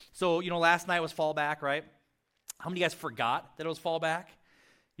So, last night was fall back, right? How many of you guys forgot that it was fall back?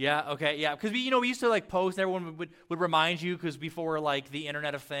 Yeah, okay, yeah. Because we used to post, and everyone would remind you, because before the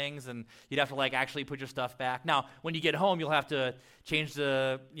Internet of Things, and you'd have to actually put your stuff back. Now, when you get home, you'll have to change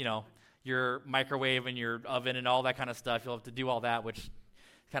your microwave and your oven and all that kind of stuff. You'll have to do all that, which is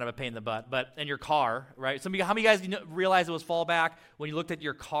kind of a pain in the butt. But in your car, right? How many of you guys realized it was fall back when you looked at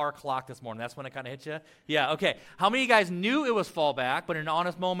your car clock this morning? That's when it kind of hit you? Yeah, okay. How many of you guys knew it was fall back, but in an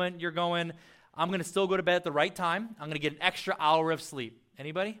honest moment, you're going, I'm going to still go to bed at the right time. I'm going to get an extra hour of sleep.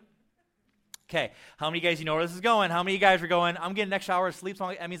 Anybody? Okay. How many of you guys, where this is going? How many of you guys are going, I'm getting an extra hour of sleep, so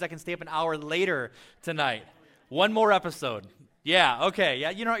that means I can stay up an hour later tonight. One more episode. Yeah, okay. Yeah,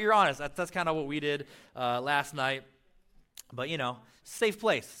 you're honest. That's kind of what we did last night. But, safe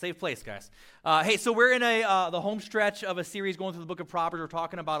place, guys. Hey, so we're in the home stretch of a series going through the book of Proverbs. We're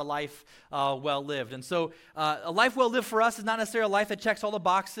talking about a life well lived. And so a life well lived for us is not necessarily a life that checks all the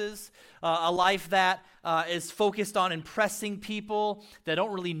boxes, a life that is focused on impressing people that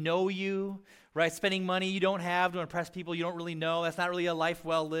don't really know you, right? Spending money you don't have to impress people you don't really know. That's not really a life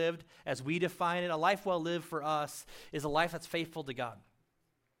well lived as we define it. A life well lived for us is a life that's faithful to God,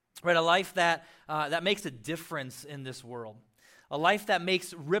 right? A life that makes a difference in this world. A life that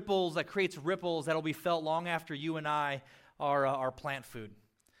makes ripples, that creates ripples that will be felt long after you and I are plant food,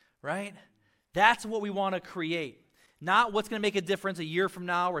 right? That's what we want to create. Not what's going to make a difference a year from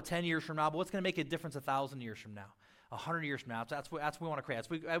now or 10 years from now, but what's going to make a difference 1,000 years from now, 100 years from now. That's what we want to create. That's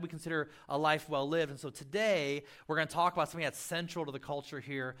what we consider a life well lived. And so today, we're going to talk about something that's central to the culture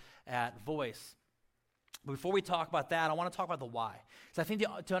here at Voice. Before we talk about that, I want to talk about the why. Because I think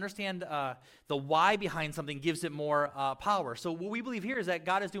to understand the why behind something gives it more power. So what we believe here is that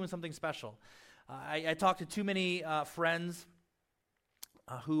God is doing something special. I talked to too many friends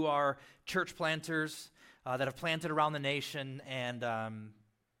who are church planters that have planted around the nation, and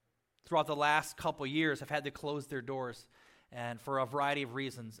throughout the last couple years have had to close their doors, and for a variety of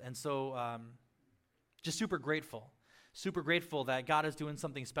reasons. And so just super grateful that God is doing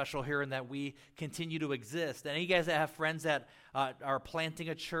something special here and that we continue to exist. And you guys that have friends that are planting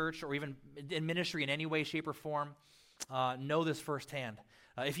a church or even in ministry in any way, shape, or form, know this firsthand.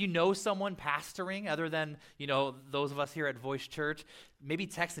 If you know someone pastoring other than, those of us here at Voice Church, maybe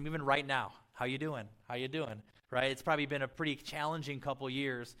text them even right now. How you doing? Right? It's probably been a pretty challenging couple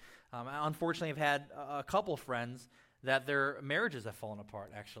years. Unfortunately, I've had a couple friends that their marriages have fallen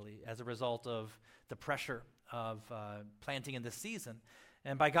apart, actually, as a result of the pressure of planting in this season.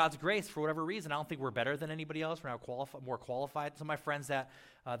 And by God's grace, for whatever reason, I don't think we're better than anybody else. We're not more qualified. Some of my friends that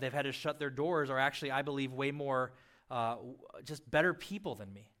they've had to shut their doors are actually, I believe, way more just better people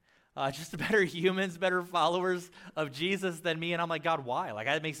than me. Just better humans, better followers of Jesus than me. And I'm like, God, why?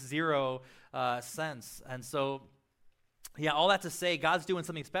 That makes zero sense. And so, yeah, all that to say, God's doing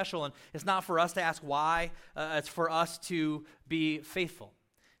something special. And it's not for us to ask why. It's for us to be faithful.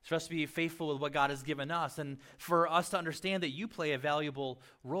 It's for us to be faithful with what God has given us, and for us to understand that you play a valuable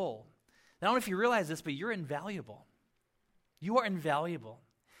role. And I don't know if you realize this, but you're invaluable. You are invaluable.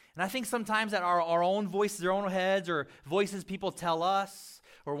 And I think sometimes that our own voices, our own heads, or voices people tell us,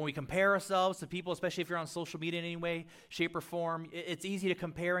 or when we compare ourselves to people, especially if you're on social media in any way, shape, or form, it's easy to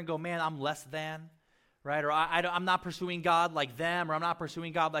compare and go, man, I'm less than. Right? Or I'm not pursuing God like them, or I'm not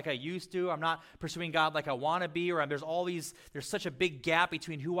pursuing God like I used to, I'm not pursuing God like I want to be, or there's such a big gap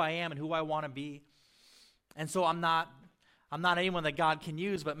between who I am and who I want to be. And so I'm not anyone that God can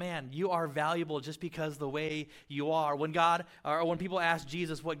use, but man, you are valuable just because the way you are. When people ask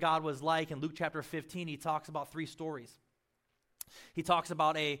Jesus what God was like in Luke chapter 15, he talks about 3 stories. He talks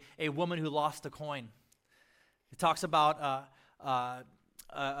about a woman who lost a coin. He talks about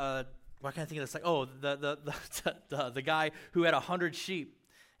what can I think of this? The guy who had 100 sheep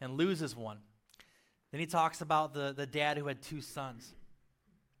and loses one. Then he talks about the dad who had 2 sons,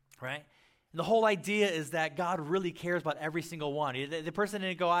 right? And the whole idea is that God really cares about every single one. The person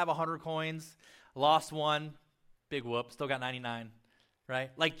didn't go, I have 100 coins, lost one, big whoop, still got 99,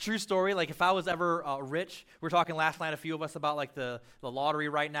 right? True story, if I was ever rich, we were talking last night, a few of us, about the lottery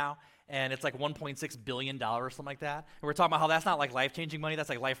right now. And it's $1.6 billion or something like that. And we're talking about how that's not life-changing money, that's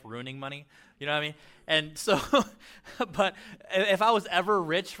life-ruining money. You know what I mean? And so, but if I was ever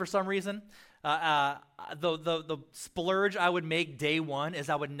rich for some reason, the splurge I would make day one is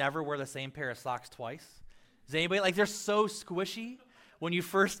I would never wear the same pair of socks twice. Is anybody, they're so squishy when you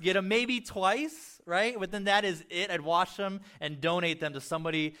first get them, maybe twice, right? But then that is it. I'd wash them and donate them to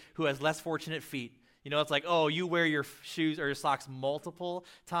somebody who has less fortunate feet. It's you wear your shoes or your socks multiple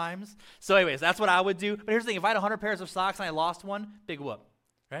times. So anyways, that's what I would do. But here's the thing. If I had 100 pairs of socks and I lost one, big whoop,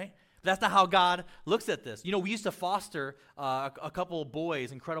 right? That's not how God looks at this. You know, we used to foster a couple of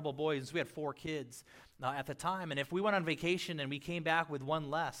boys, incredible boys, and so we had 4 kids at the time. And if we went on vacation and we came back with one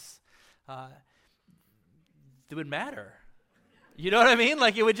less, it would matter. You know what I mean?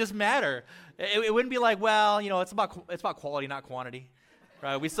 Like, it would just matter. It wouldn't be like, well, you know, it's about quality, not quantity.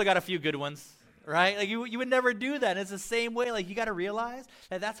 Right? We still got a few good ones. Right? Like, you would never do that. And it's the same way. Like, you got to realize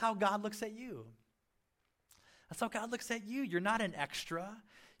that that's how God looks at you. That's how God looks at you. You're not an extra.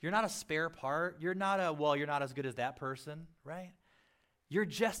 You're not a spare part. You're not as good as that person, right? You're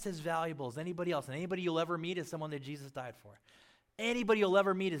just as valuable as anybody else. And anybody you'll ever meet is someone that Jesus died for. Anybody you'll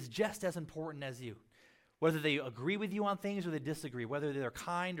ever meet is just as important as you. Whether they agree with you on things or they disagree, whether they're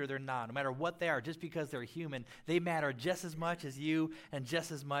kind or they're not, no matter what they are, just because they're human, they matter just as much as you and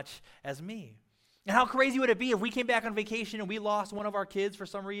just as much as me. And how crazy would it be if we came back on vacation and we lost one of our kids for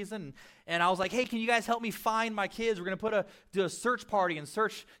some reason, and I was like, hey, can you guys help me find my kids? We're going to do a search party and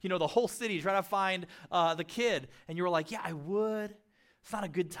search, the whole city, try to find the kid. And you were like, yeah, I would. It's not a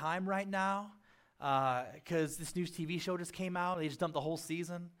good time right now because this new TV show just came out. They just dumped the whole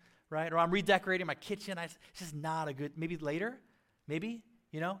season, right? Or I'm redecorating my kitchen. It's just not a good, maybe later, maybe,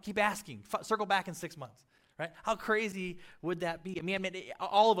 keep asking. Circle back in 6 months. Right? How crazy would that be? I mean,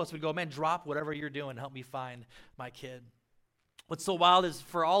 all of us would go, man, drop whatever you're doing, help me find my kid. What's so wild is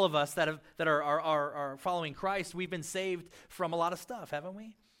for all of us that are following Christ, we've been saved from a lot of stuff, haven't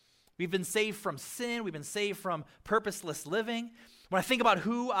we? We've been saved from sin. We've been saved from purposeless living. When I think about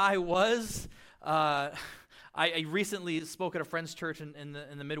who I was, I recently spoke at a friend's church in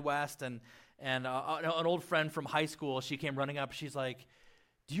the Midwest, and an old friend from high school, she came running up. She's like,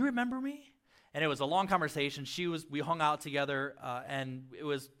 do you remember me? And it was a long conversation. We hung out together, and it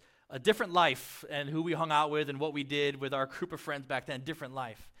was a different life, and who we hung out with and what we did with our group of friends back then, different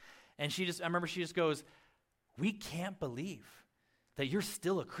life. And I remember she just goes, we can't believe that you're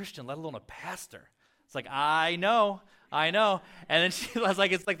still a Christian, let alone a pastor. It's like, I know. And then she was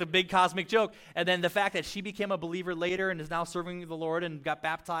like, it's like the big cosmic joke. And then the fact that she became a believer later and is now serving the Lord and got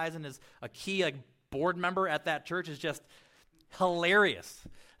baptized and is a key board member at that church is just hilarious.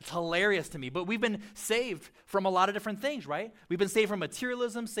 It's hilarious to me. But we've been saved from a lot of different things, right? We've been saved from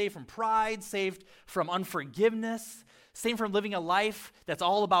materialism, saved from pride, saved from unforgiveness, saved from living a life that's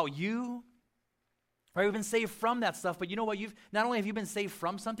all about you. Right? We've been saved from that stuff. But you know what? Not only have you been saved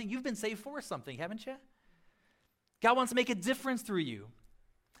from something, you've been saved for something, haven't you? God wants to make a difference through you.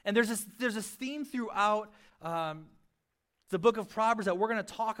 And there's this theme throughout the book of Proverbs that we're going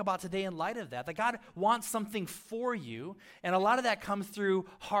to talk about today in light of that God wants something for you, and a lot of that comes through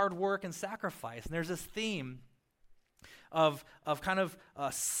hard work and sacrifice. And there's this theme of kind of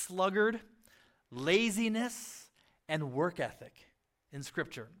sluggard, laziness, and work ethic in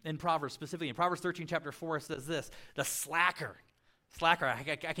Scripture, in Proverbs specifically. In Proverbs 13, chapter 4, it says this, the slacker,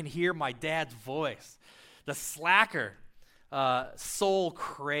 I can hear my dad's voice. The slacker soul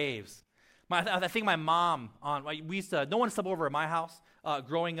craves. I think my mom, no one slept over at my house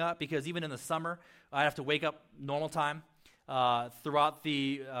growing up because even in the summer, I'd have to wake up normal time throughout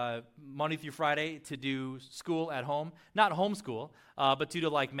the Monday through Friday to do school at home. Not homeschool, but to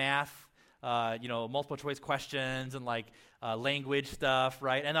do math, multiple choice questions and language stuff,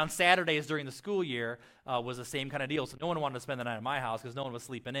 right? And on Saturdays during the school year was the same kind of deal. So no one wanted to spend the night at my house because no one was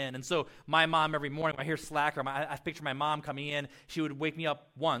sleeping in. And so my mom every morning, when I hear slacker, I picture my mom coming in. She would wake me up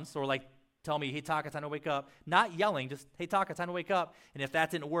once or tell me, hey, Taka, time to wake up. Not yelling, just, hey, Taka, time to wake up. And if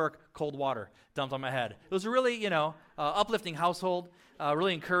that didn't work, cold water dumped on my head. It was a really, uplifting household,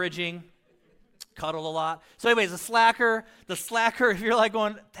 really encouraging, cuddled a lot. So anyways, the slacker, if you're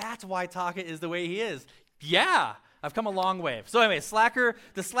going, that's why Taka is the way he is. Yeah, I've come a long way. So anyway,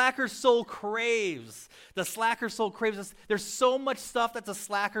 the slacker soul craves. The slacker soul craves. There's so much stuff that the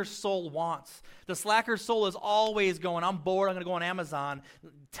slacker soul wants. The slacker soul is always going, I'm bored, I'm going to go on Amazon.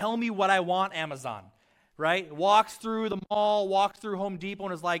 Tell me what I want, Amazon. Right? Walks through the mall, walks through Home Depot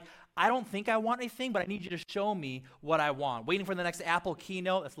and is like, I don't think I want anything, but I need you to show me what I want. Waiting for the next Apple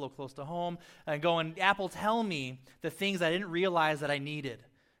keynote, that's a little close to home, and going, Apple, tell me the things I didn't realize that I needed.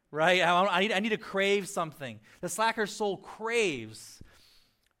 Right? I need to crave something. The slacker soul craves,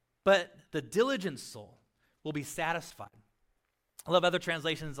 but the diligent soul will be satisfied. I love other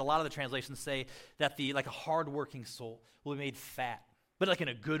translations. A lot of the translations say that a hardworking soul will be made fat, but in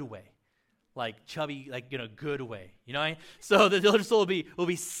a good way, chubby, in a good way. You know what I mean? So the diligent soul will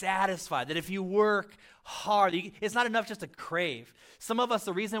be satisfied. That if you work hard, it's not enough just to crave. Some of us,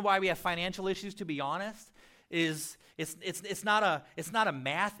 the reason why we have financial issues, to be honest, is it's not a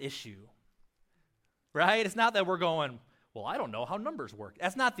math issue, right? It's not that we're going, well, I don't know how numbers work.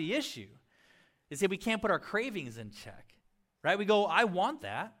 That's not the issue. It's that we can't put our cravings in check, right? We go, I want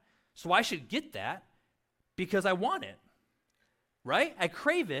that, So I should get that because I want it, right? I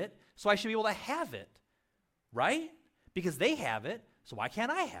crave it, so I should be able to have it, right? Because they have it, so why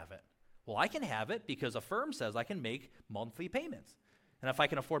can't I have it? Well, I can have it because a firm says I can make monthly payments. And if I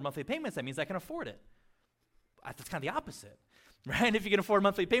can afford monthly payments, that means I can afford it. That's kind of the opposite, right? And if you can afford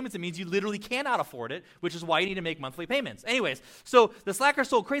monthly payments, it means you literally cannot afford it, which is why you need to make monthly payments. Anyways, so the slacker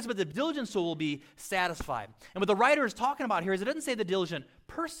soul craves, but the diligent soul will be satisfied. And what the writer is talking about here is it doesn't say the diligent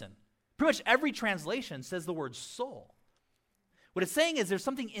person. Pretty much every translation says the word soul. What it's saying is there's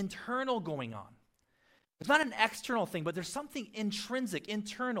something internal going on. It's not an external thing, but there's something intrinsic,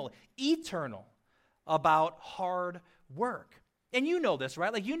 internal, eternal about hard work. And you know this,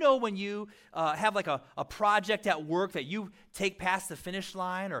 right? Like, you know when you have like a project at work that you take past the finish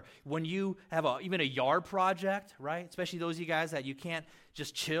line, or when you have even a yard project, right? Especially those of you guys that you can't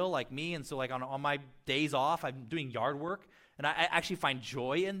just chill like me. And so like on my days off, I'm doing yard work. And I actually find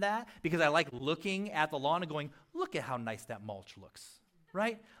joy in that because I like looking at the lawn and going, look at how nice that mulch looks,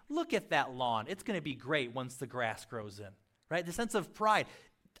 right? Look at that lawn. It's going to be great once the grass grows in, right? The sense of pride.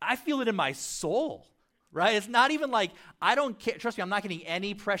 I feel it in my soul, right? It's not even like, I don't care. Trust me, I'm not getting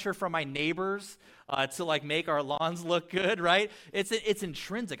any pressure from my neighbors to like make our lawns look good, right? It's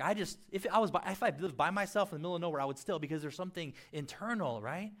intrinsic. If I lived by myself in the middle of nowhere, I would still, because there's something internal,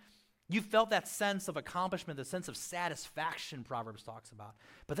 right? You felt that sense of accomplishment, the sense of satisfaction Proverbs talks about.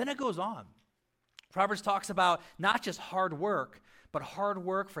 But then it goes on. Proverbs talks about not just hard work, but hard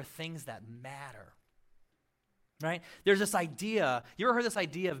work for things that matter, right? There's this idea, you ever heard this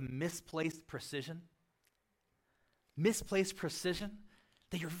idea of misplaced precision? Misplaced precision?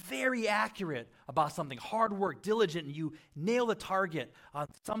 That you're very accurate about something, hard work, diligent, and you nail the target on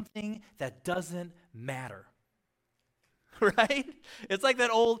something that doesn't matter. Right? It's like that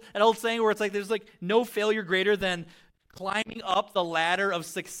old saying where it's like there's like no failure greater than climbing up the ladder of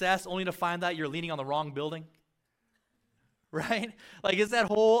success only to find out you're leaning on the wrong building. Right? Like it's that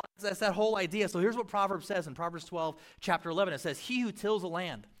whole idea. So here's what Proverbs says in Proverbs 12, chapter 11. It says, "He who tills the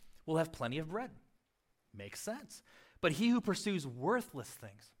land will have plenty of bread." Makes sense. But he who pursues worthless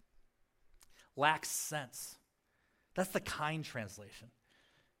things lacks sense. That's the kind translation.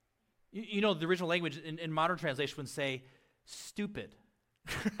 You know, the original language in modern translation would say stupid,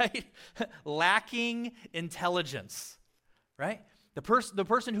 right? Lacking intelligence, right? The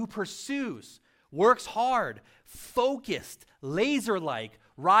person who pursues, works hard, focused, laser-like,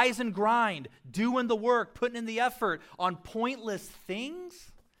 rise and grind, doing the work, putting in the effort on pointless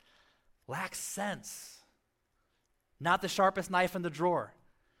things, lacks sense. Not the sharpest knife in the drawer,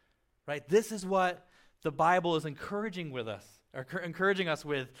 right? This is what the Bible is encouraging us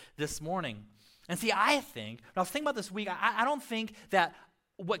with this morning. And see, I think, when I was thinking about this week, I don't think that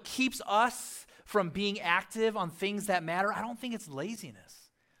what keeps us from being active on things that matter, I don't think it's laziness.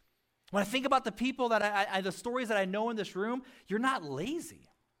 When I think about the people that the stories that I know in this room, you're not lazy,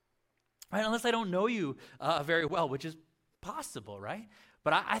 right? Unless I don't know you very well, which is possible, right?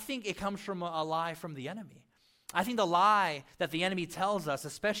 But I think it comes from a lie from the enemy. I think the lie that the enemy tells us,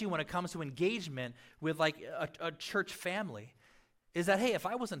 especially when it comes to engagement with like a church family, is that, hey, if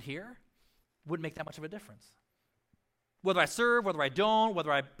I wasn't here, it wouldn't make that much of a difference. Whether I serve, whether I don't,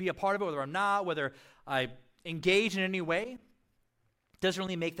 whether I be a part of it, whether I'm not, whether I engage in any way, doesn't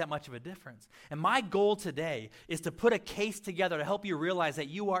really make that much of a difference. And my goal today is to put a case together to help you realize that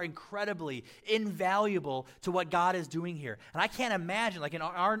you are incredibly invaluable to what God is doing here. And I can't imagine, like in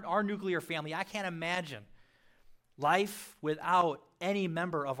our nuclear family, I can't imagine life without any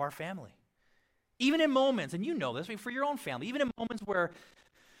member of our family. Even in moments, and you know this, I mean, for your own family, even in moments where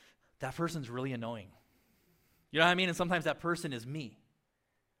that person's really annoying. You know what I mean? And sometimes that person is me.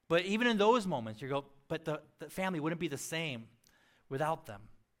 But even in those moments, you go, but the family wouldn't be the same without them,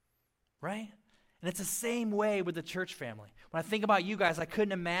 right? And it's the same way with the church family. When I think about you guys, I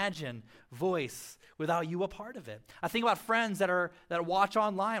couldn't imagine Voice without you a part of it. I think about friends that watch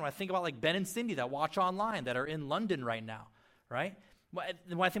online. When I think about like Ben and Cindy that watch online, that are in London right now, right? When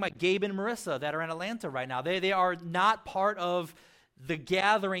I think about Gabe and Marissa that are in Atlanta right now, they are not part of the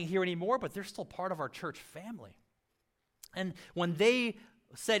gathering here anymore, but they're still part of our church family. And when they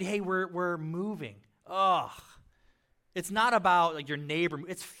said, hey, we're moving, it's not about like your neighbor,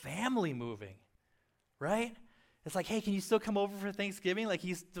 it's family moving, right? It's like, hey, can you still come over for Thanksgiving? Like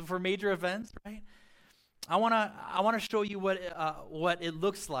for major events, right? I want to show you what it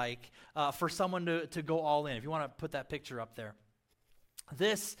looks like for someone to go all in. If you want to put that picture up there.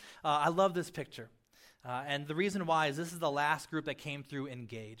 I love this picture. And the reason why is this is the last group that came through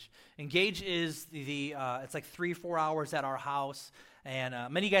Engage. Engage is it's like 3-4 hours at our house. And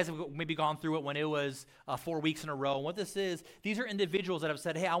many of you guys have maybe gone through it when it was 4 weeks in a row. And what this is, these are individuals that have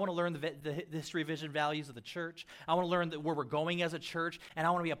said, hey, I want to learn the history, vision, values of the church. I want to learn where we're going as a church, and I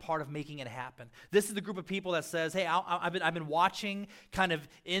want to be a part of making it happen. This is the group of people that says, hey, I've been watching kind of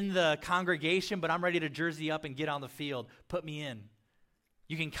in the congregation, but I'm ready to jersey up and get on the field. Put me in.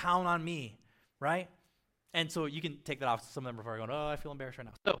 You can count on me, right? And so you can take that off. Some of them are going, oh, I feel embarrassed right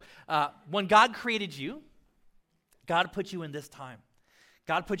now. So when God created you, God put you in this time.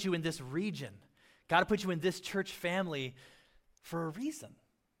 God put you in this region. God put you in this church family for a reason.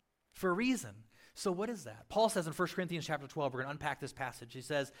 For a reason. So what is that? Paul says in 1 Corinthians chapter 12, we're going to unpack this passage. He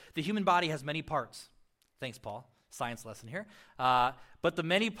says, the human body has many parts. Thanks, Paul. Science lesson here. But the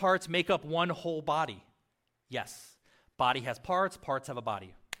many parts make up one whole body. Yes. Body has parts. Parts have a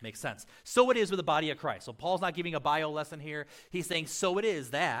body. Makes sense. So it is with the body of Christ. So Paul's not giving a bio lesson here. He's saying so it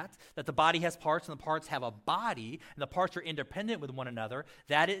is that the body has parts and the parts have a body and the parts are independent with one another.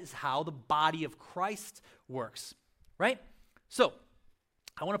 That is how the body of Christ works, right? So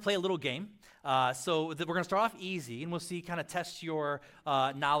I want to play a little game. We're going to start off easy and we'll see, kind of test your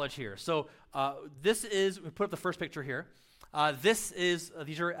knowledge here. So we put up the first picture here.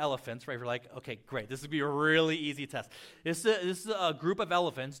 These are elephants, right? You're like, okay, great. This would be a really easy test. This is a group of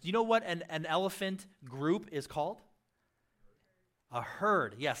elephants. Do you know what an elephant group is called? A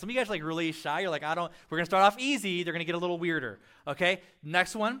herd. Yeah, some of you guys are like really shy. You're like, we're going to start off easy. They're going to get a little weirder. Okay,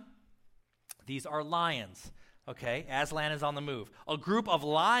 next one. These are lions. Okay, Aslan is on the move. A group of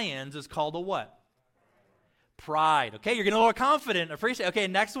lions is called a what? Pride. Okay, you're getting a little confident. Appreciate it. Okay,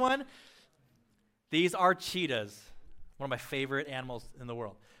 next one. These are cheetahs. One of my favorite animals in the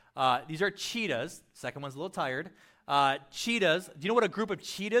world. These are cheetahs. Second one's a little tired. Cheetahs. Do you know what a group of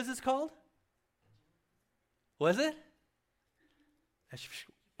cheetahs is called? What is it?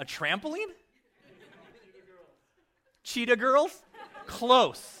 A trampoline? Cheetah girls?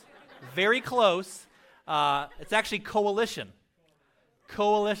 Close. Very close. It's actually coalition.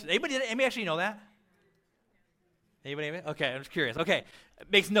 Coalition. Anybody actually know that? Anybody? Okay, I'm just curious. Okay,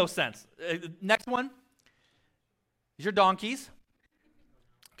 it makes no sense. Next one. These are donkeys.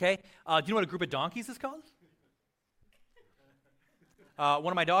 Okay. Do you know what a group of donkeys is called? One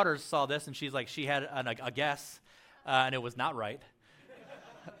of my daughters saw this, and she's like, she had a guess, and it was not right.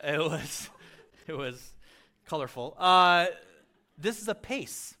 It was colorful. This is a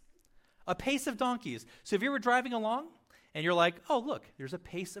pace of donkeys. So if you were driving along, and you're like, oh, look, there's a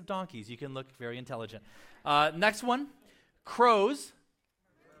pace of donkeys. You can look very intelligent. Next one, crows.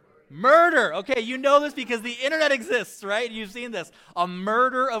 Murder. Okay, you know this because the internet exists, right? You've seen this. A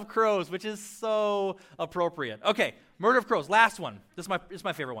murder of crows, which is so appropriate. Okay, murder of crows. Last one. This is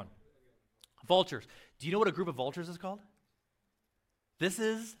my favorite one. Vultures. Do you know what a group of vultures is called? This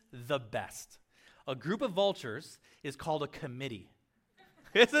is the best. A group of vultures is called a committee.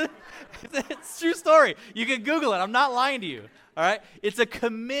 It's a true story. You can Google it. I'm not lying to you. All right? It's a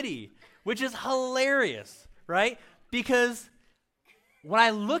committee, which is hilarious, right? Because when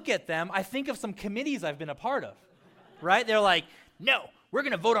I look at them, I think of some committees I've been a part of, right? They're like, no, we're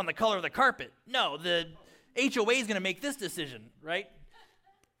going to vote on the color of the carpet. No, the HOA is going to make this decision, right?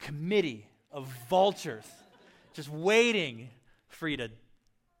 Committee of vultures just waiting for you to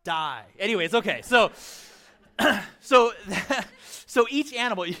die. Anyways, okay, so each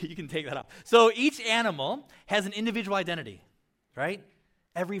animal, you can take that off. So each animal has an individual identity, right?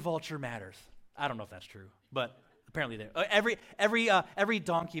 Every vulture matters. I don't know if that's true, but apparently every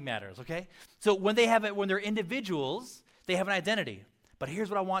donkey matters, okay? So when they're individuals, they have an identity. But here's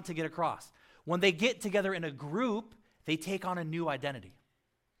what I want to get across. When they get together in a group, they take on a new identity.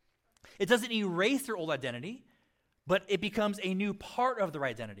 It doesn't erase their old identity, but it becomes a new part of their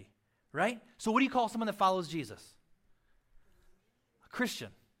identity, right? So what do you call someone that follows Jesus? A Christian.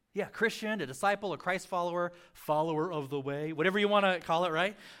 Yeah, Christian, a disciple, a Christ follower, follower of the way, whatever you want to call it,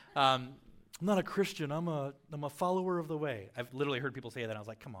 right? I'm not a Christian. I'm a follower of the way. I've literally heard people say that. And I was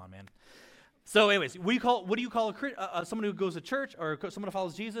like, come on, man. So, anyways, what do you call someone who goes to church or someone who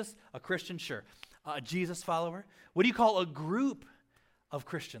follows Jesus? A Christian, sure. A Jesus follower. What do you call a group of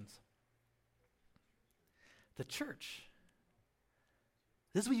Christians? The church.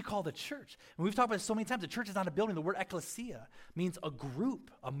 This is what you call the church. And we've talked about it so many times. The church is not a building. The word ecclesia means a group,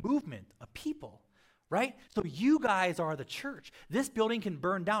 a movement, a people. Right? So you guys are the church. This building can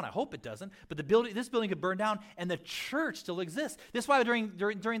burn down. I hope it doesn't. But this building could burn down, and the church still exists. This is why during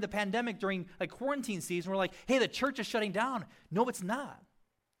the pandemic, during like quarantine season, we're like, hey, the church is shutting down. No, it's not.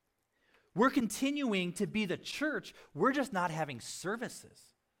 We're continuing to be the church. We're just not having services,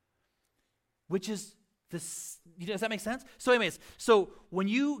 which is Does that make sense? So anyways, so when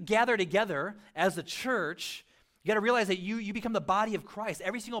you gather together as a church, you got to realize that you become the body of Christ.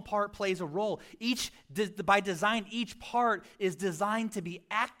 Every single part plays a role. By design, each part is designed to be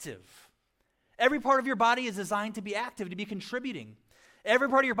active. Every part of your body is designed to be active, to be contributing. Every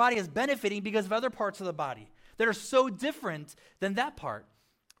part of your body is benefiting because of other parts of the body that are so different than that part.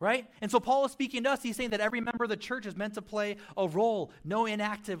 Right? And so Paul is speaking to us. He's saying that every member of the church is meant to play a role. No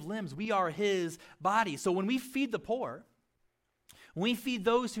inactive limbs. We are his body. So when we feed the poor, when we feed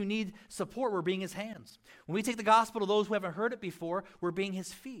those who need support, we're being his hands. When we take the gospel to those who haven't heard it before, we're being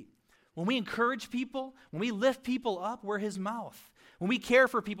his feet. When we encourage people, when we lift people up, we're his mouth. When we care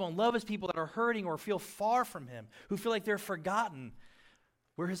for people and love his people that are hurting or feel far from him, who feel like they're forgotten,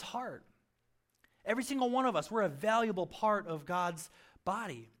 we're his heart. Every single one of us, we're a valuable part of God's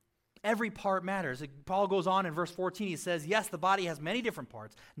body. Every part matters. Paul goes on in verse 14, he says, yes, the body has many different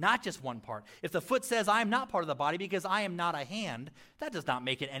parts, not just one part. If the foot says, I am not part of the body because I am not a hand, that does not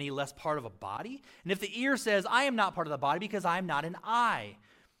make it any less part of a body. And if the ear says, I am not part of the body because I am not an eye,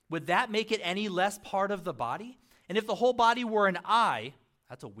 would that make it any less part of the body? And if the whole body were an eye,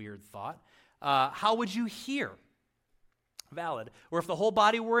 that's a weird thought, how would you hear? Valid. Or if the whole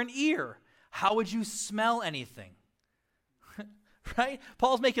body were an ear, how would you smell anything? Right?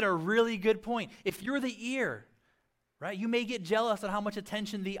 Paul's making a really good point. If you're the ear, right, you may get jealous at how much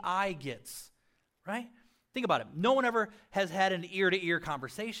attention the eye gets, right? Think about it. No one ever has had an ear-to-ear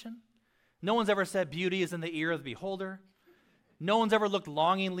conversation. No one's ever said beauty is in the ear of the beholder. No one's ever looked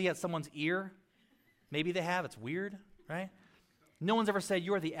longingly at someone's ear. Maybe they have. It's weird, right? No one's ever said,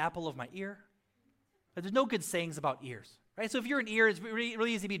 you are the apple of my ear. But there's no good sayings about ears, right? So if you're an ear, it's really,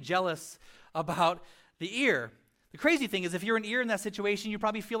 really easy to be jealous about the ear. The crazy thing is if you're an ear in that situation, you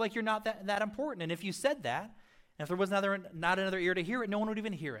probably feel like you're not that important. And if you said that, and if there was not another ear to hear it, no one would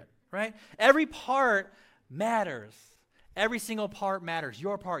even hear it, right? Every part matters. Every single part matters.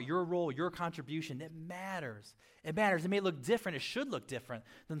 Your part, your role, your contribution, it matters. It matters. It may look different. It should look different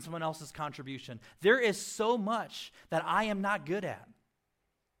than someone else's contribution. There is so much that I am not good at,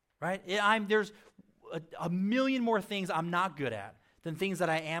 right? There's a million more things I'm not good at than things that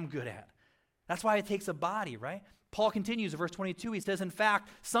I am good at. That's why it takes a body, right? Paul continues in verse 22. He says, in fact,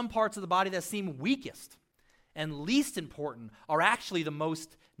 some parts of the body that seem weakest and least important are actually the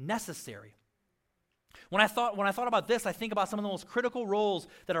most necessary. When I thought about this, I think about some of the most critical roles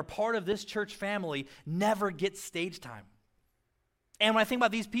that are part of this church family never get stage time. And when I think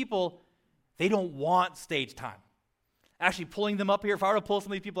about these people, they don't want stage time. Actually, pulling them up here, if I were to pull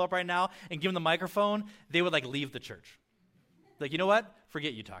some of these people up right now and give them the microphone, they would leave the church. Like, you know what?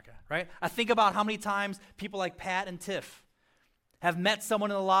 Forget you, Taka, right? I think about how many times people like Pat and Tiff have met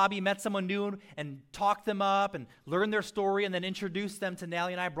someone in the lobby, met someone new, and talked them up and learned their story and then introduced them to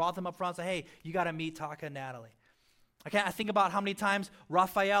Natalie and I, brought them up front and said, hey, you got to meet Taka and Natalie. I think about how many times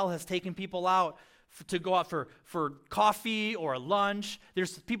Raphael has taken people out to go out for coffee or lunch.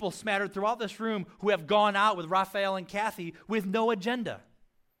 There's people smattered throughout this room who have gone out with Raphael and Kathy with no agenda,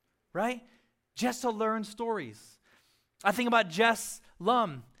 right? Just to learn stories. I think about Jess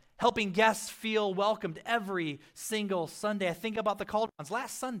Lum helping guests feel welcomed every single Sunday. I think about the Caldrons.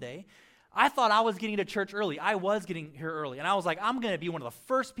 Last Sunday, I thought I was getting to church early. I was getting here early. And I was like, I'm going to be one of the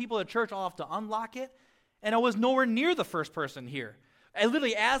first people at church. I'll have to unlock it. And I was nowhere near the first person here. And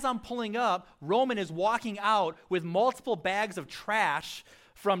literally, as I'm pulling up, Roman is walking out with multiple bags of trash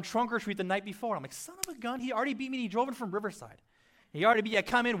from Trunk or Treat the night before. I'm like, son of a gun, he already beat me. And he drove in from Riverside. He already beat. I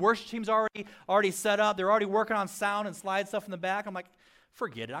come in, worship team's already set up. They're already working on sound and slide stuff in the back. I'm like,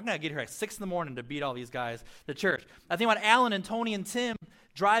 forget it. I'm going to get here at 6 in the morning to beat all these guys to church. I think about Alan and Tony and Tim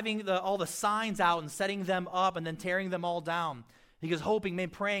driving all the signs out and setting them up and then tearing them all down. He goes hoping,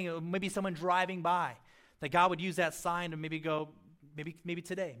 maybe praying, maybe someone driving by, that God would use that sign to maybe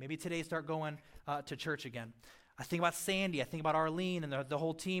today start going to church again. I think about Sandy. I think about Arlene and the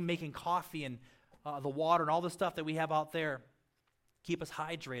whole team making coffee and the water and all the stuff that we have out there. Keep us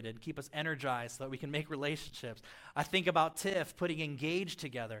hydrated, keep us energized so that we can make relationships. I think about Tiff putting Engage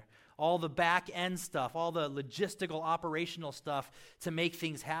together, all the back end stuff, all the logistical, operational stuff to make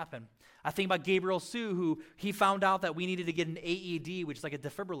things happen. I think about Gabriel Sue, who he found out that we needed to get an AED, which is like a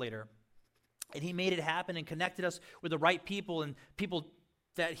defibrillator. And he made it happen and connected us with the right people, and people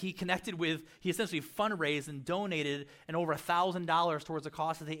that he connected with, he essentially fundraised and donated, and over $1,000 towards the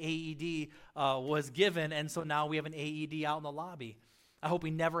cost of the AED was given, and so now we have an AED out in the lobby. I hope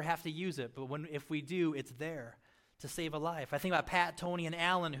we never have to use it, but if we do, it's there to save a life. I think about Pat, Tony, and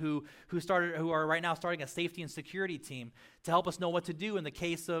Alan who are right now starting a safety and security team to help us know what to do in the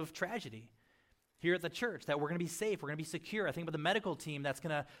case of tragedy. here at the church, that we're going to be safe, we're going to be secure. I think about the medical team that's going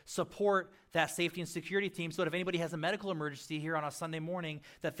to support that safety and security team so that if anybody has a medical emergency here on a Sunday morning,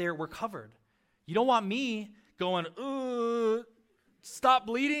 that we're covered. You don't want me going, stop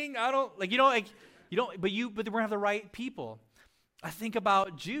bleeding. But we're going to have the right people. I think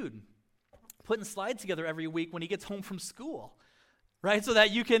about Jude putting slides together every week when he gets home from school, right? So that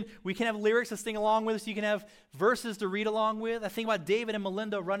we can have lyrics to sing along with, so you can have verses to read along with. I think about David and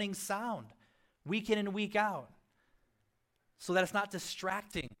Melinda running sound week in and week out, so that it's not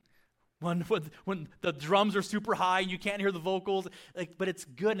distracting when the drums are super high and you can't hear the vocals, but it's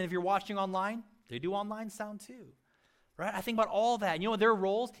good. And if you're watching online, they do online sound too, right? I think about all that. You know, their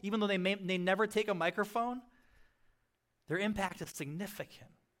roles, even though they never take a microphone, their impact is significant.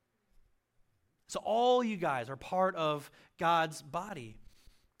 So all you guys are part of God's body.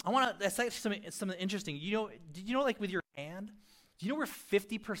 I want to say something interesting. Did you know, like with your hand, do you know where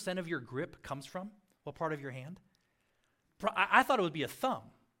 50% of your grip comes from? What part of your hand? I thought it would be a thumb,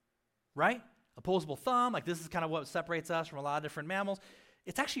 right? Opposable thumb, like this is kind of what separates us from a lot of different mammals.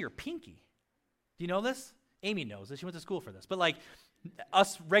 It's actually your pinky. Do you know this? Amy knows this. She went to school for this. But like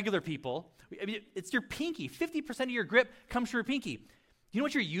us regular people, it's your pinky. 50% of your grip comes from your pinky. Do you know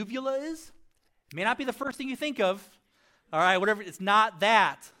what your uvula is? It may not be the first thing you think of. All right, whatever. It's not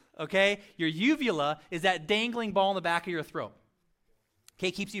that, okay? Your uvula is that dangling ball in the back of your throat.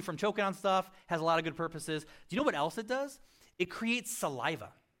 Okay, keeps you from choking on stuff, has a lot of good purposes. Do you know what else it does? It creates saliva.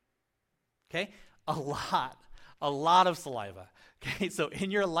 Okay? A lot of saliva. Okay, so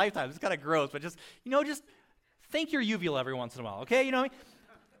in your lifetime, it's kind of gross, but just thank your uvula every once in a while, okay? You know what I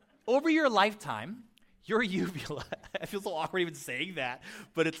mean? Over your lifetime, your uvula, I feel so awkward even saying that,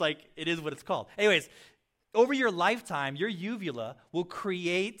 but it's like, it is what it's called. Anyways, over your lifetime, your uvula will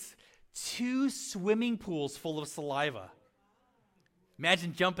create 2 swimming pools full of saliva.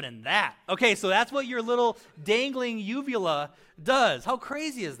 Imagine jumping in that. Okay, so that's what your little dangling uvula does. How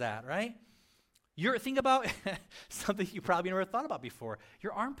crazy is that, right? Think about something you probably never thought about before.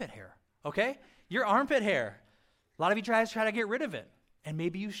 Your armpit hair, okay? Your armpit hair. A lot of you try to get rid of it, and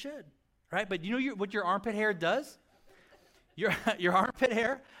maybe you should, right? But you know what your armpit hair does? Your armpit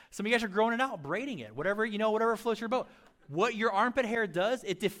hair, some of you guys are growing it out, braiding it, whatever floats your boat. What your armpit hair does,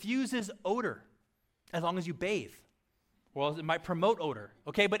 it diffuses odor as long as you bathe. Well, it might promote odor,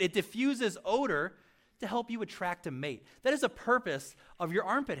 okay? But it diffuses odor to help you attract a mate. That is the purpose of your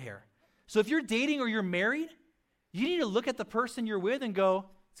armpit hair. So if you're dating or you're married, you need to look at the person you're with and go,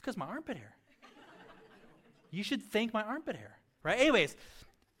 it's because my armpit hair. You should thank my armpit hair, right? Anyways,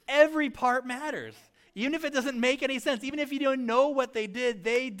 every part matters. Even if it doesn't make any sense, even if you don't know what they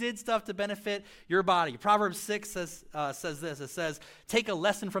did stuff to benefit your body. Proverbs 6 says this. It says, take a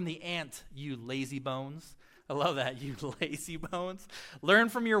lesson from the ant, you lazy bones. I love that, you lazy bones. Learn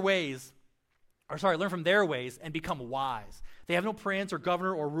from their ways and become wise. They have no prince or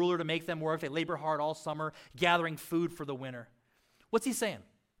governor or ruler to make them work. They labor hard all summer, gathering food for the winter. What's he saying?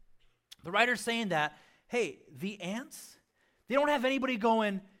 The writer's saying that, hey, the ants, they don't have anybody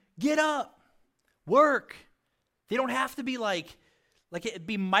going, get up, work. They don't have to be like it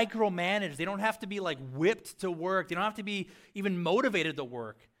be micromanaged. They don't have to be like whipped to work. They don't have to be even motivated to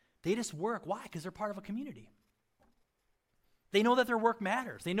work. They just work. Why? Because they're part of a community. They know that their work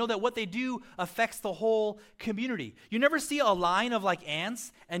matters. They know that what they do affects the whole community. You never see a line of like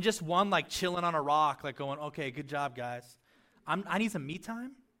ants and just one like chilling on a rock, like going, okay, good job, guys. I need some me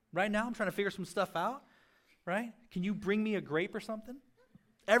time right now. I'm trying to figure some stuff out, right? Can you bring me a grape or something?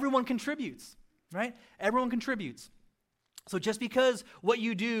 Everyone contributes, right? Everyone contributes. So just because what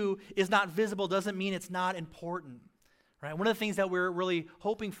you do is not visible doesn't mean it's not important, right? One of the things that we're really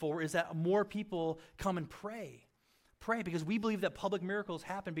hoping for is that more people come and pray. Pray, because we believe that public miracles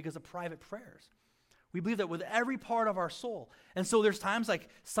happen because of private prayers. We believe that with every part of our soul. And so there's times like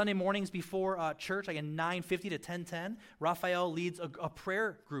Sunday mornings before church, like at 9:50 to 10:10, Raphael leads a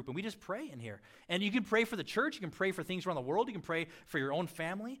prayer group, and we just pray in here. And you can pray for the church. You can pray for things around the world. You can pray for your own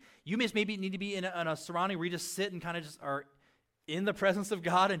family. You maybe need to be in a surrounding where you just sit and kind of just are in the presence of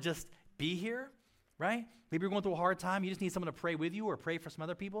God and just be here, right? Maybe you're going through a hard time. You just need someone to pray with you or pray for some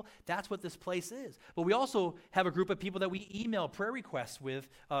other people. That's what this place is. But we also have a group of people that we email prayer requests with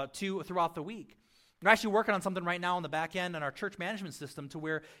to throughout the week. We're actually working on something right now on the back end in our church management system to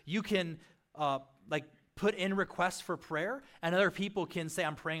where you can put in requests for prayer, and other people can say,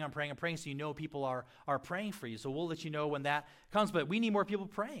 I'm praying, so you know people are praying for you. So we'll let you know when that comes. But we need more people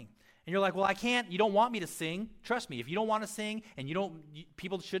praying. And you're like, well, I can't. You don't want me to sing. Trust me, if you don't want to sing and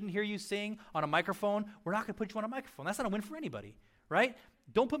people shouldn't hear you sing on a microphone, we're not going to put you on a microphone. That's not a win for anybody, right?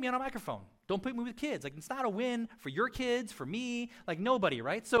 Don't put me on a microphone. Don't put me with kids. Like, it's not a win for your kids, for me, like nobody,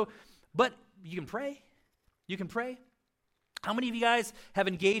 right? So, but you can pray. You can pray. How many of you guys have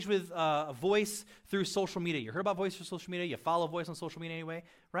engaged with Voice through social media? You heard about Voice through social media? You follow Voice on social media anyway,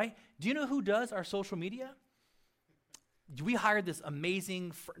 right? Do you know who does our social media? We hired this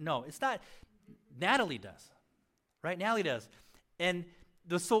amazing, no, it's not, Natalie does, right? Natalie does. And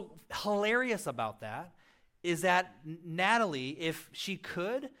what's so hilarious about that is that Natalie, if she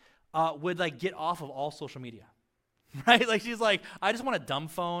could, would like get off of all social media, right? Like she's like, I just want a dumb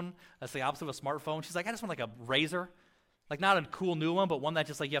phone. That's the opposite of a smartphone. She's like, I just want like a Razr. Like not a cool new one, but one that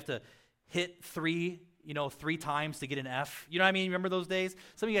just like you have to hit three times to get an F. You know what I mean? Remember those days?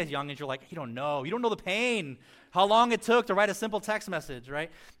 Some of you guys youngins, you're like, you don't know the pain, how long it took to write a simple text message, right?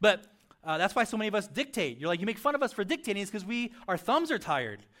 But that's why so many of us dictate. You're like, you make fun of us for dictating, it's because our thumbs are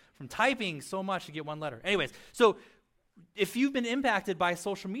tired from typing so much to get one letter. Anyways, so if you've been impacted by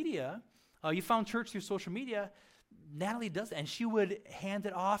social media, you found church through social media, Natalie does that, and she would hand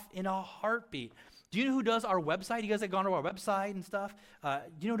it off in a heartbeat. Do you know who does our website? You guys have gone to our website and stuff? Do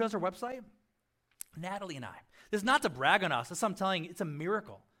you know who does our website? Natalie and I. This is not to brag on us. That's what I'm telling you. It's a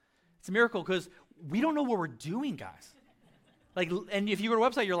miracle. It's a miracle because we don't know what we're doing, guys. Like, and if you go to our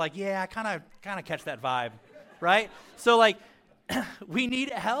website, you're like, yeah, I kind of catch that vibe, right? So like, we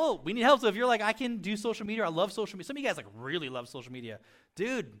need help. We need help. So if you're like, I can do social media, I love social media. Some of you guys like really love social media.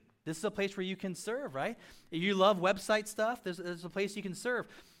 Dude, this is a place where you can serve, right? If you love website stuff, there's a place you can serve.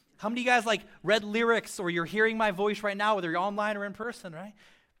 How many of you guys like read lyrics or you're hearing my voice right now, whether you're online or in person, right?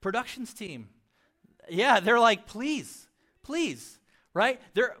 Productions team. Yeah, they're like, please, right?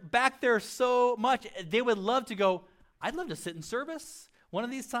 They're back there so much. They would love to go, I'd love to sit in service one of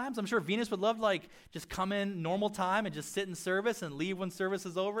these times. I'm sure Venus would love to like just come in normal time and just sit in service and leave when service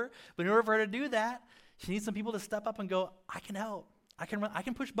is over. But in order for her to do that, she needs some people to step up and go, I can help. I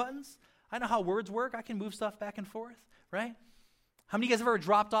can push buttons. I know how words work. I can move stuff back and forth, right? How many of you guys have ever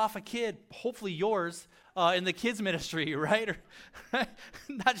dropped off a kid, hopefully yours, in the kids ministry, right? Or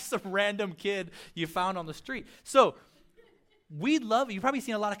not just some random kid you found on the street. So we'd love it. You've probably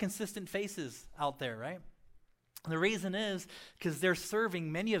seen a lot of consistent faces out there, right? And the reason is because they're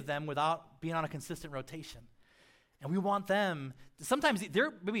serving, many of them, without being on a consistent rotation. And we want them, sometimes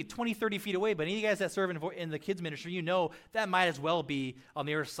they're maybe 20, 30 feet away, but any of you guys that serve in the kids ministry, you know that might as well be on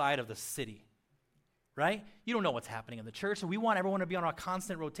the other side of the city. Right? You don't know what's happening in the church, so we want everyone to be on a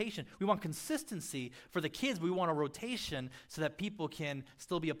constant rotation. We want consistency for the kids, but we want a rotation so that people can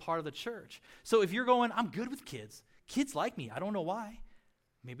still be a part of the church. So if you're going, I'm good with kids. Kids like me. I don't know why.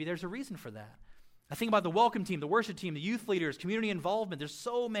 Maybe there's a reason for that. I think about the welcome team, the worship team, the youth leaders, community involvement. There's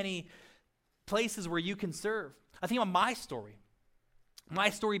so many places where you can serve. I think about my story.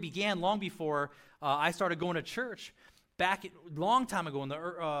 My story began long before I started going to church. Back a long time ago in the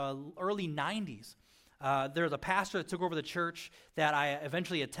early 90s. There was a pastor that took over the church that I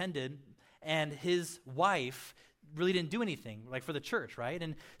eventually attended, and his wife really didn't do anything like for the church, right?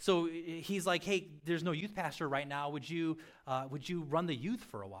 And so he's like, "Hey, there's no youth pastor right now. Would you run the youth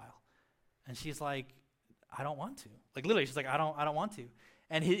for a while?" And she's like, "I don't want to." Like literally, she's like, "I don't want to."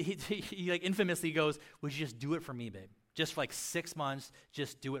 And he like infamously goes, "Would you just do it for me, babe? Just for like 6 months,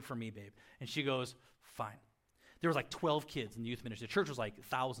 just do it for me, babe." And she goes, "Fine." There was like 12 kids in the youth ministry. The church was like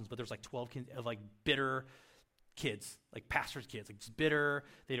thousands, but there was like 12 kids of like bitter kids, like pastors' kids, like just bitter.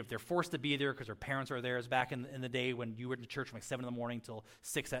 They're forced to be there because their parents are there. It was back in the day when you were in the church from like 7 in the morning till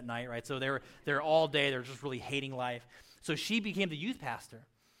 6 at night, right? So they're all day. They're just really hating life. So she became the youth pastor,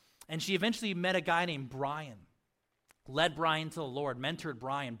 and she eventually met a guy named Brian, led Brian to the Lord, mentored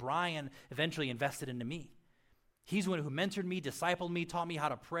Brian. Brian eventually invested into me. He's the one who mentored me, discipled me, taught me how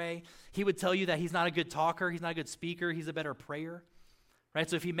to pray. He would tell you that he's not a good talker, he's not a good speaker, he's a better prayer, right?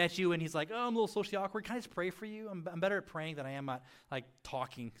 So if he met you and he's like, "Oh, I'm a little socially awkward, can I just pray for you? I'm better at praying than I am at like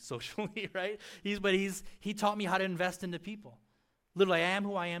talking socially," right? He taught me how to invest into people. Literally, I am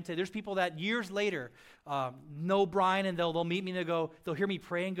who I am today. There's people that years later know Brian, and they'll meet me and they'll hear me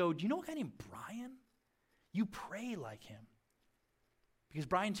pray and go, "Do you know a guy named Brian? You pray like him." Because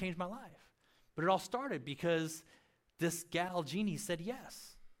Brian changed my life. But it all started because this gal, Jeannie, said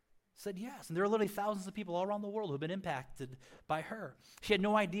yes. And there are literally thousands of people all around the world who have been impacted by her. She had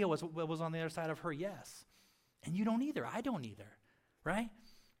no idea what was on the other side of her yes. And you don't either. I don't either, right?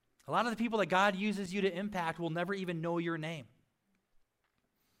 A lot of the people that God uses you to impact will never even know your name.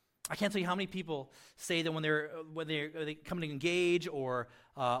 I can't tell you how many people say that when they come to engage or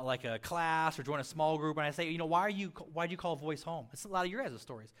like a class or join a small group, and I say, why'd you call Voice home? It's a lot of your guys'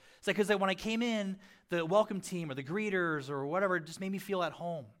 stories. It's like, because when I came in, the welcome team or the greeters or whatever just made me feel at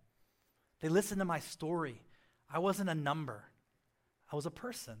home. They listened to my story. I wasn't a number. I was a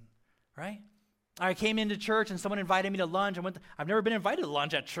person, right? I came into church and someone invited me to lunch. I've never been invited to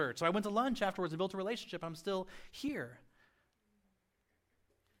lunch at church. So I went to lunch afterwards and built a relationship. I'm still here.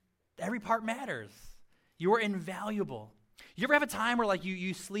 Every part matters. You are invaluable. You ever have a time where like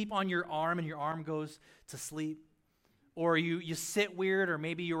you sleep on your arm and your arm goes to sleep? Or you sit weird, or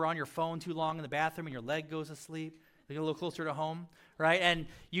maybe you were on your phone too long in the bathroom and your leg goes to sleep. Like a little closer to home, right? And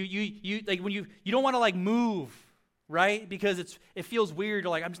you like when you don't want to like move, right? Because it feels weird.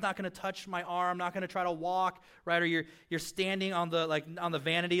 You're like, I'm just not going to touch my arm. I'm not going to try to walk, right? Or you're standing on the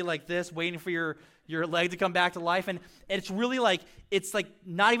vanity like this, waiting for your leg to come back to life. And it's really like, it's like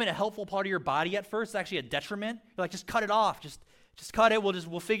not even a helpful part of your body at first. It's actually a detriment. You're like, just cut it off. Just cut it.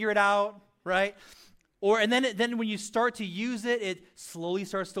 We'll figure it out, right? And then when you start to use it, it slowly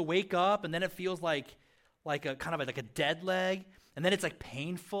starts to wake up, and then it feels like a kind of like a dead leg, and then it's like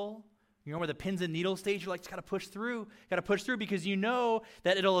painful. You know, where the pins and needles stage, you're like, just got to push through because you know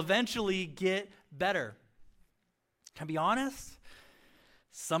that it'll eventually get better. Can I be honest?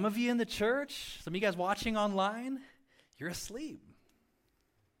 Some of you in the church, some of you guys watching online, you're asleep.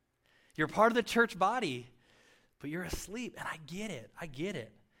 You're part of the church body, but you're asleep, and I get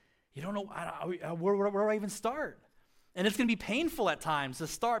it. You don't know, where do I even start? And it's going to be painful at times to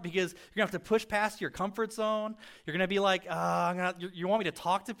start because you're going to have to push past your comfort zone. You're going to be like, you want me to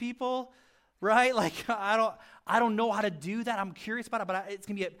talk to people, right? Like, I don't know how to do that. I'm curious about it, but it's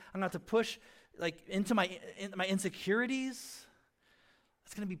going to be, I'm going to have to push like into my insecurities.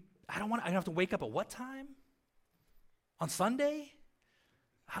 It's going to be, I'm going to have to wake up at what time? On Sunday?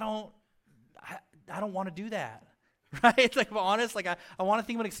 I don't want to do that, right? It's like, if I'm honest, like I want to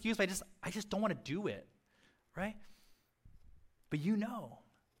think of an excuse, but I just don't want to do it, right? But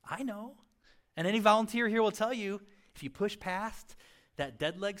I know. And any volunteer here will tell you, if you push past that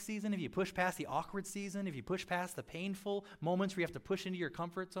dead leg season, if you push past the awkward season, if you push past the painful moments where you have to push into your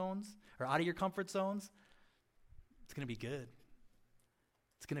comfort zones or out of your comfort zones, it's going to be good.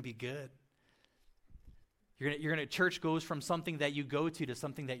 It's going to be good. Church goes from something that you go to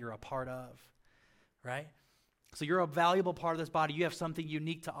something that you're a part of, right? So you're a valuable part of this body. You have something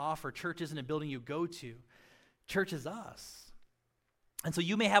unique to offer. Church isn't a building you go to. Church is us. And so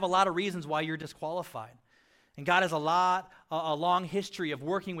you may have a lot of reasons why you're disqualified. And God has a long history of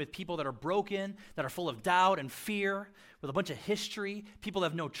working with people that are broken, that are full of doubt and fear, with a bunch of history. People that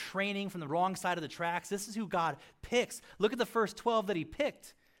have no training from the wrong side of the tracks. This is who God picks. Look at the first 12 that he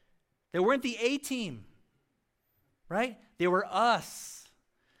picked. They weren't the A team, right? They were us.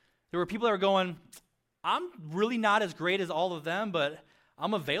 There were people that were going, I'm really not as great as all of them, but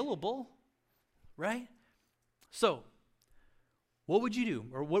I'm available, right? So, what would you do?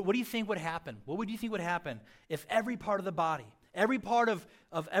 Or what do you think would happen? What would you think would happen if every part of the body, every part of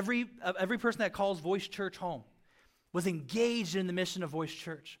every person that calls Voice Church home was engaged in the mission of Voice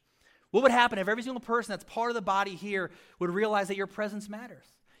Church? What would happen if every single person that's part of the body here would realize that your presence matters,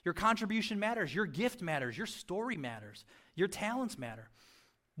 your contribution matters, your gift matters, your story matters, your talents matter?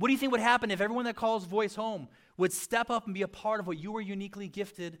 What do you think would happen if everyone that calls Voice home would step up and be a part of what you were uniquely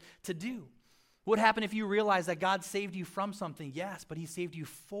gifted to do? What would happen if you realized that God saved you from something? Yes, but he saved you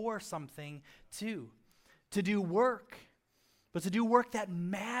for something too. To do work, but to do work that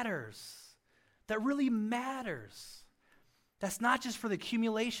matters, that really matters. That's not just for the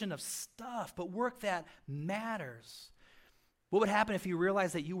accumulation of stuff, but work that matters. What would happen if you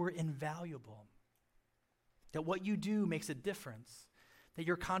realized that you were invaluable? That what you do makes a difference, that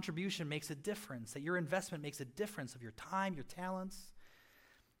your contribution makes a difference, that your investment makes a difference of your time, your talents.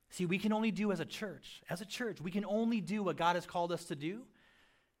 See, we can only do as a church, we can only do what God has called us to do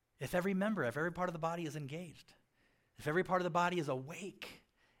if every member, if every part of the body is engaged, if every part of the body is awake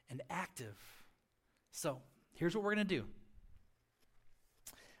and active. So here's what we're going to do.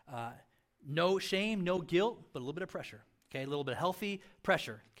 No shame, no guilt, but a little bit of pressure. Okay, a little bit of healthy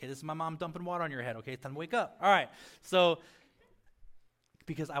pressure. Okay, this is my mom dumping water on your head. Okay, it's time to wake up. All right, so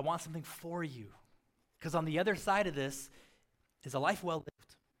because I want something for you. Because on the other side of this is a life well lived.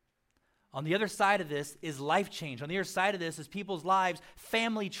 On the other side of this is life change. On the other side of this is people's lives,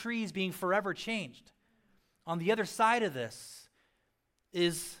 family trees being forever changed. On the other side of this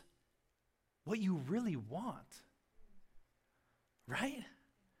is what you really want. Right?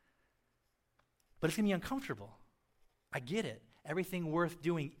 But it's going to be uncomfortable. I get it. Everything worth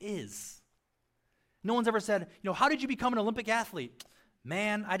doing is. No one's ever said, how did you become an Olympic athlete?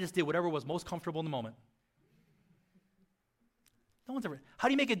 Man, I just did whatever was most comfortable in the moment. No one's ever. How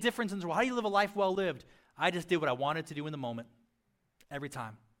do you make a difference in this world? How do you live a life well lived? I just did what I wanted to do in the moment. Every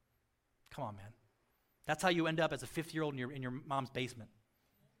time. Come on, man. That's how you end up as a 50-year-old in your mom's basement.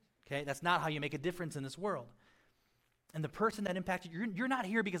 Okay? That's not how you make a difference in this world. And the person that impacted you, you're not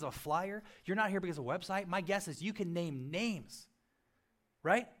here because of a flyer. You're not here because of a website. My guess is you can name names,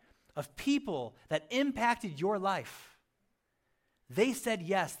 right, of people that impacted your life. They said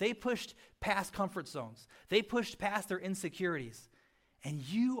yes. They pushed past comfort zones. They pushed past their insecurities. And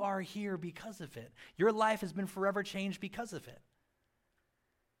you are here because of it. Your life has been forever changed because of it.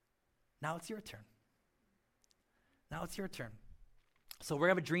 Now it's your turn. Now it's your turn. So we're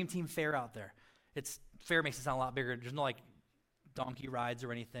going to have a Dream Team fair out there. Fair makes it sound a lot bigger. There's no like donkey rides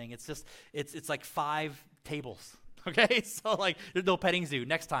or anything. It's just, it's like 5 tables, okay? So like there's no petting zoo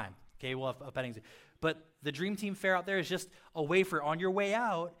next time, okay? We'll have a petting zoo. But the Dream Team fair out there is just a way for, on your way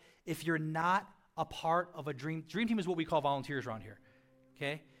out, if you're not a part of a Dream Team is what we call volunteers around here,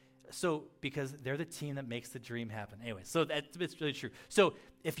 okay? So, because they're the team that makes the dream happen. Anyway, so it's really true. So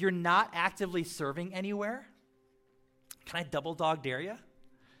if you're not actively serving anywhere, can I double dog dare you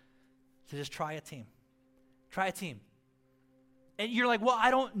to just try a team? Try a team. And you're like, well,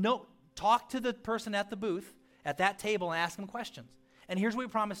 I don't know. Talk to the person at the booth, at that table, and ask them questions. And here's what we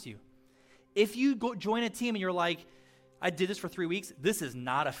promise you. If you go join a team and you're like, I did this for 3 weeks, this is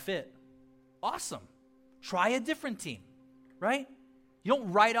not a fit. Awesome. Try a different team, right? You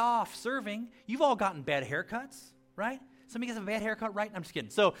don't write off serving. You've all gotten bad haircuts, right? Some of you guys have a bad haircut, right? I'm just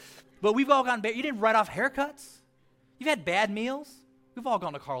kidding. But we've all gotten bad. You didn't write off haircuts. You've had bad meals. We've all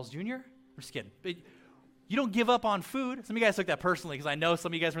gone to Carl's Jr. I'm just kidding. But you don't give up on food. Some of you guys took that personally because I know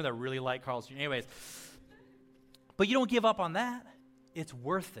some of you guys that really like Carl's Jr. Anyways, but you don't give up on that. It's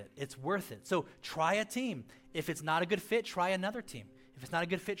worth it. It's worth it. So try a team. If it's not a good fit, try another team. If it's not a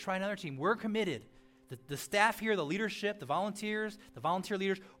good fit, try another team. We're committed. The staff here, the leadership, the volunteers, the volunteer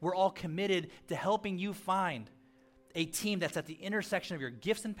leaders, we're all committed to helping you find a team that's at the intersection of your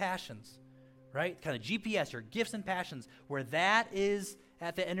gifts and passions, right? Kind of GPS, your gifts and passions, where that is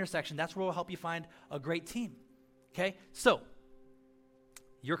at the intersection. That's where we'll help you find a great team, okay? So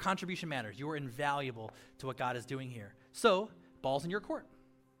your contribution matters. You are invaluable to what God is doing here. So ball's in your court.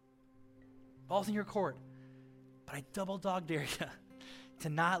 Ball's in your court. But I double dog dare you to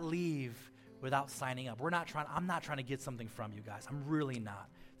not leave without signing up. I'm not trying to get something from you guys. I'm really not.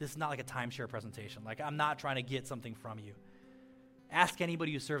 This is not like a timeshare presentation. Like, I'm not trying to get something from you. Ask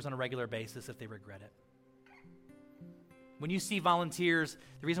anybody who serves on a regular basis if they regret it. When you see volunteers,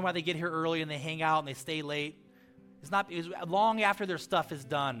 the reason why they get here early and they hang out and they stay late is long after their stuff is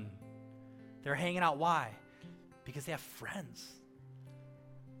done. They're hanging out. Why? Because they have friends.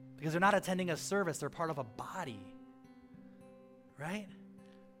 Because they're not attending a service. They're part of a body. Right?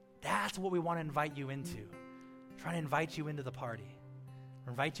 That's what we want to invite you into. Trying to invite you into the party. Or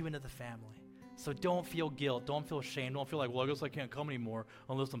invite you into the family. So don't feel guilt. Don't feel shame. Don't feel like, well, I guess I can't come anymore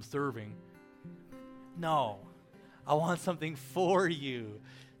unless I'm serving. No. I want something for you.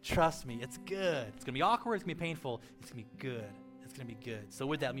 Trust me. It's good. It's going to be awkward. It's going to be painful. It's going to be good. It's going to be good. So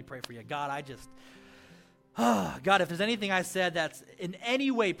with that, let me pray for you. God, if there's anything I said that's in any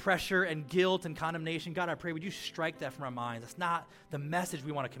way pressure and guilt and condemnation, God, I pray, would you strike that from our minds? That's not the message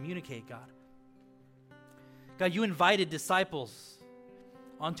we want to communicate, God. God, you invited disciples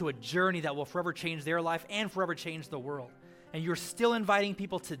onto a journey that will forever change their life and forever change the world. And you're still inviting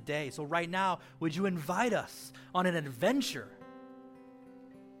people today. So right now, would you invite us on an adventure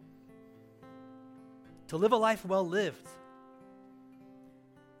to live a life well lived,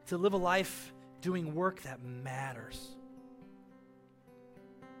 to live a life doing work that matters.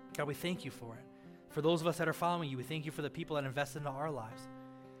 God, we thank you for it. For those of us that are following you, we thank you for the people that invested into our lives.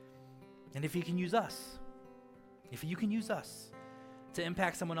 And if you can use us to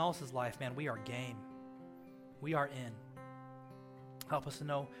impact someone else's life, man, we are game. We are in. Help us to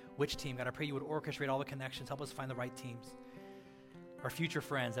know which team. God, I pray you would orchestrate all the connections. Help us find the right teams. Our future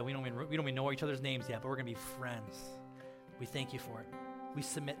friends that we don't even know each other's names yet, but we're going to be friends. We thank you for it. We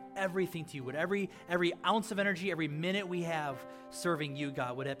submit everything to you. Would every ounce of energy, every minute we have serving you,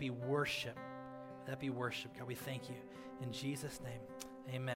 God, would that be worship? Would that be worship? God, we thank you. In Jesus' name, amen.